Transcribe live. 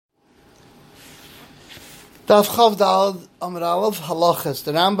Daf Chav Daled Amud Aleph Halachas.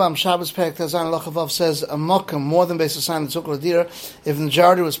 The Rambam Shabbos Perek Tezan Halacha Vav says a mokum more than based on the Tzukla Dira. If the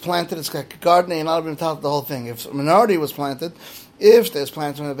majority was planted, it's like a garden, and not been taught the whole thing. If a minority was planted, if there's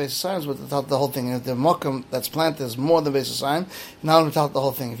planted on the basis of signs, would taught the whole thing. And if the mokum that's planted is more than basis of sign, now been taught the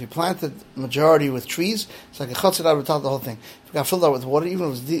whole thing. If you planted majority with trees, it's like a chutzah would taught the whole thing. If it got filled out with water, even if it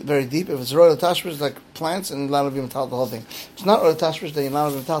was deep, very deep, if it's royal tashmish, like plants, and allowed to be taught the whole thing. If it's not royal tashmish, then you're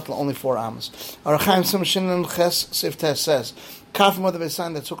allowed to be taught only 4 amos. Arachaim Simshin Ches Siftes says, Kaf mother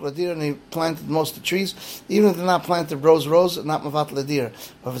besan that took ladir, and he planted most of the trees. Even if they're not planted rows, not mavat ladir.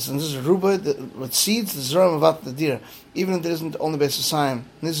 But if it's in this ruba with seeds, the zera mavat ladir. Even if there isn't only basis sign,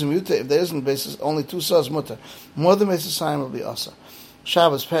 nizim yuta. If there isn't basis, only 2 saws mutter. More than basis sign will be asa.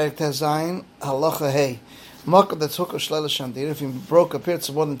 Shabbos Perek Tezayin Halacha Hey. Makam that took a shleila shandir. If he broke a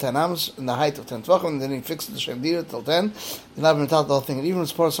pirtz more than 10 amos in the height of 10 tvachim, and then he fixed the shandir till 10, you're not going to tell the whole thing. And even if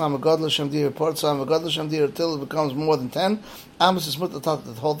it's portzam a godla shandir till it becomes more than 10 amos, is mutter taught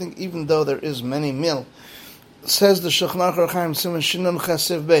the whole thing, even though there is many mil. Says the Shulchan Aruch Chaim Simon Shinun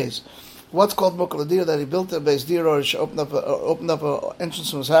Chasiv Beis. What's called Mokal Dir, that he built a base dir, or he opened up an entrance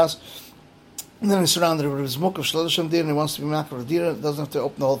from his house, and then he surrounded it with his muk of shloshim dir, and he wants to be makar of dir, doesn't have to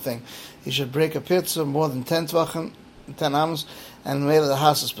open the whole thing. He should break a pitzah more than 10 tvachim, 10 amos, and made the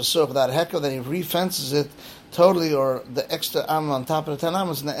house is pasuch without a hecker. Then he refences it totally, or the extra am on top of the 10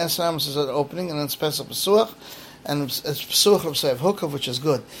 amos, and the extra amos is at the opening, and then it's pesach pasuch, and it's pasuch of sev hukav, which is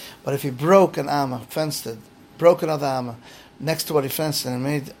good. But if he broke an amma, fenced it, broke another amma next to what he fenced, and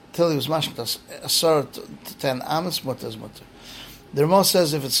made till he was mashmat a sar to 10 amos, mutter is mutter. The Ramah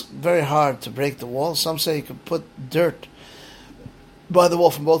says if it's very hard to break the wall, some say you could put dirt by the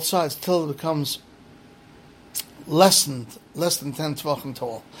wall from both sides till it becomes less than 10 tvachim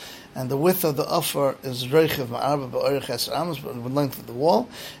tall. And the width of the upper is reichiv ma'arba ba'orich eser amos, but the length of the wall.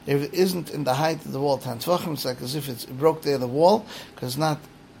 If it isn't in the height of the wall 10 tvachim, it's like as if it broke there the wall, because it's not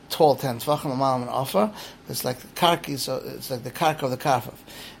tall 10 tvachim, a mile and offer. It's like the karki, so it's like the karka of the kafaf.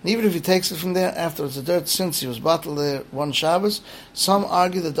 And even if he takes it from there afterwards, the dirt, since he was bottled there one Shabbos, some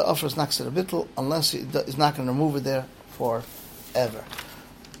argue that the offer is not to the bittul unless he's not going to remove it there forever.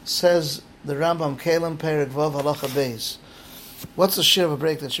 Says the Rambam Kalim Perek Vav Halacha Beis. What's the shir of a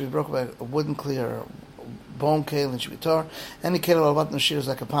break that should be broken by a wooden kli or a bone kale and should be tar? Any kale or button shir is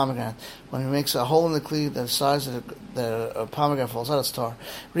like a pomegranate. When he makes a hole in the kli, the size of the pomegranate falls out, it's tar.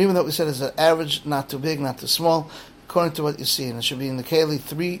 Even though we said it's an average, not too big, not too small, according to what you see, and it should be in the keli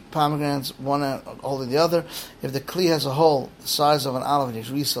 3 pomegranates, one holding the other. If the kli has a hole the size of an olive, and he's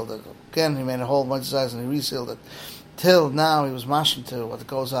resealed it. Again, he made a hole one size and he resealed it. Till now, he was mashing to what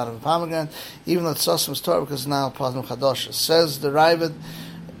goes out of a pomegranate, even though Tzosim was Torah, because now Pazim Chadosh. Says the Ravid,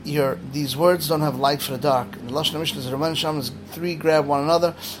 these words don't have light for the dark. In the Lashon HaMishnah is Raman Sham is 3 grab one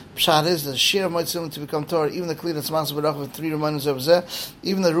another. Pshat is the shir might seem to become Torah. Even the Kli that's Masav Barach with 3 reminders of Zeh,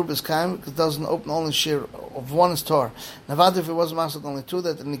 even the Rub is Kaim, because it doesn't open only shir of 1 is Torah. Navad, if it was Masav only 2,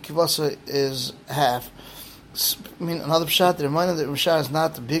 that the Nikivasa is half. I mean, another Pshat, the reminder that Rishah is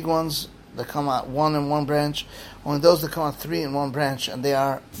not the big ones that come out 1 in 1 branch, only those that come out 3 in 1 branch, and they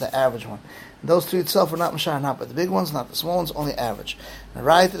are the average one. And those 3 itself are not Mashar, not but the big ones, not the small ones, only average. And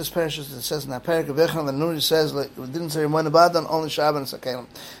right to this parish, it says in that parak of Echon, the Nuri says, like, it didn't say Ramon Abadan, only Shabbat and Sakalim.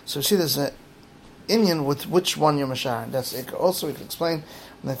 So you see there's an Indian with which one you're Mashar. That's it. Also, we can explain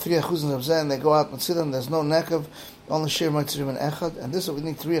when the 3 achuzim of Zeh, and they go out and see them, there's no nekav, only Shir Mitzrim and Echad, and this we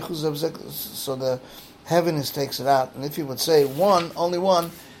need 3 achuzim of Zeh, so the heaviness takes it out. And if he would say 1, only 1,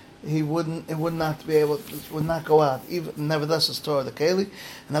 it would not go out. Even nevertheless, it's Torah the Keli.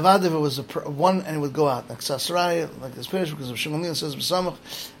 And Avad, if it was 1 and it would go out, like Sasraya, like the Spirish, because of Shimon says B'samach,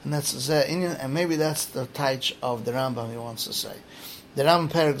 and that's Zeh Inyan, and maybe that's the taich of the Rambam he wants to say. The Rambam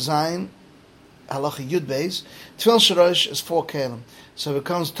Perek Zayin, Halacha Yud Beis, Tefillin Shorosh is 4 Kelim. So it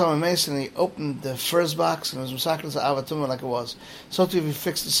becomes Tomei Mason, and he opened the first box, and it was Masakras Avatumah like it was. So if he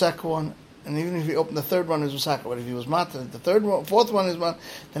fixed the second one, and even if he opened the third one, it was Masaka. But if he was Mata, the fourth one is Mata,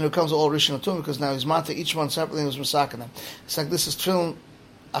 then it becomes all Rishon Atum, because now he's Mata, each one separately, and it was Masaka them. It's like this is Tefillin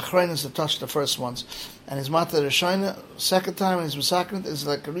Achreinis that touched the first ones. And his Mata Rishona, second time, and his Masaka is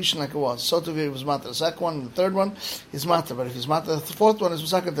like a Rishon like it was. So to be, it was Mata the second one, and the third one is Mata. But if he's Mata, the fourth one is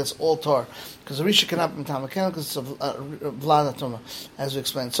Masaka, that's all Tor. Because the Rishon can happen in Tamakel, because it's a Vlad Atuma, as we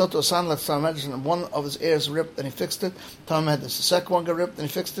explained. So to Asan, let's Tom Medrash, and one of his ears ripped, and he fixed it, Tom Medrash. The second one got ripped, and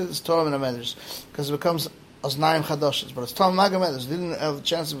he fixed it, it's Torah and Medrash. Because it becomes Oznaim Chadoshes, but it's Tom Magamedrash. Didn't have the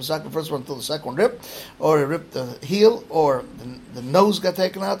chance to Masaka the first one until the second one ripped, or he ripped the heel, or the nose got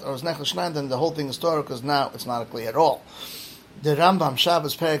taken out, or it's Nechel Shnaim, then the whole thing is Torah, because now it's not a Kli at all. The Rambam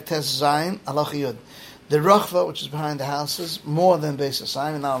Shabbos Perek Tes Zayin Halacha Yud. The Rachva, which is behind the houses, more than Beis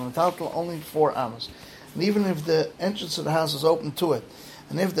Hasayim, and now in total only 4 amos. And even if the entrance of the house is open to it,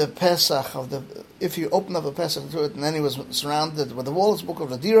 and if the Pesach if you open up a Pesach to it, and then he was surrounded with the wall, it's book of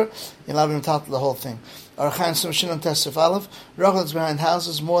the Dira, you'll have him taught the whole thing. Archaim Simshin and Tesif Aleph, Rachel behind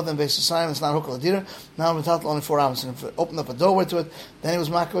houses more than Beis Yisayim, it's not Hukal Dira. Now I'm taught only 4 hours. And if you open up a doorway to it, then he was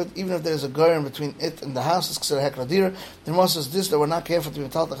makabed. Even if there's a goyim between it and the house, it's considered Hekla Dira. Then Moses says this, that we're not careful to be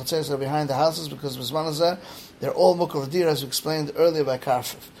taught the Chatzeres that are behind the houses, because Bismanazar, they're all Hukal Dira, as we explained earlier by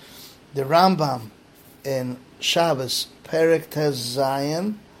Karfif. The Rambam in Shabbos, Perek Tez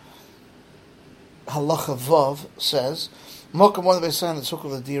Zayin, Halacha Vav says, Mokum one of the Beis that's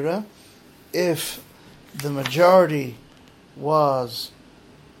Hukal Dira, if the majority was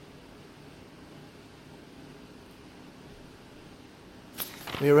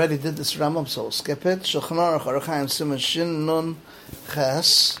we already did this Rambam, so skip it. Shulchan Aruch Archaim Siman Shin Nun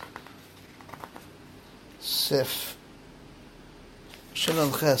Ches Sif Shin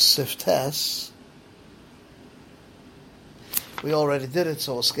Nun Ches Sif Tes. We already did it,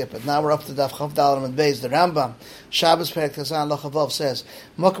 so we'll skip it. Now we're up to Daf Chav Dalet and Beis. The Rambam, Shabbos Perek Tazan Lachavav says,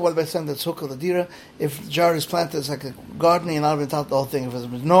 Moka Wal Beisan that's Hukal Adira. If the jar is planted, it's like a garden, you're not going to taught the whole thing. If a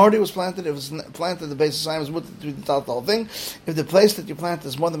minority was planted, if it's planted, the Beis Yisayim is mutter to be taught the whole thing. If the place that you planted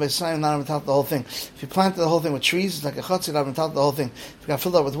is more than Beis Yisayim, not going to taught the whole thing. If you planted the whole thing with trees, it's like a chutz, you're not going to taught the whole thing. If you got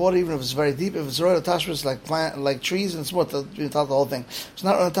filled up with water, even if it's very deep, if it's royal tashbis like trees, and it's more to be taught the whole thing. If it's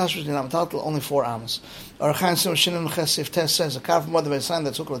not royal tashbis, you're not taught only 4 amos. Or Chaim Sim Shinim Chesif Tes says a car from mother by sign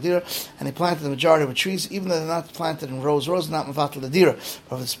that's Hukal Adira, and he planted the majority with trees, even though they're not planted in rows, not Mavatal Adira.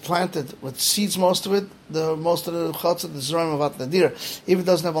 But if it's planted with seeds, most of it, most of the Chatzah, the Zeroim Mavatal Adira. Even if it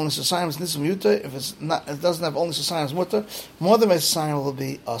doesn't have only Sosayim, Nisam Yuta, if it doesn't have only Sosayim Mutter, more than Sosayim will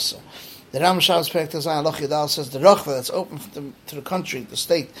be Asa. The Ram Shabbos Perek Tazan Loch Yadal says the Rachva that's open to the country, the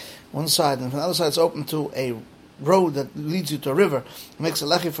state, one side, and from the other side it's open to a road that leads you to a river. It makes a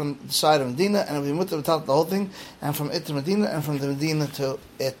lechi from the side of Medina, and it'll be mutter without the whole thing, and from it to Medina, and from the Medina to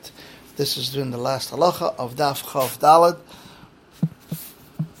it. This is during the last halacha of Daf Chav Dalet.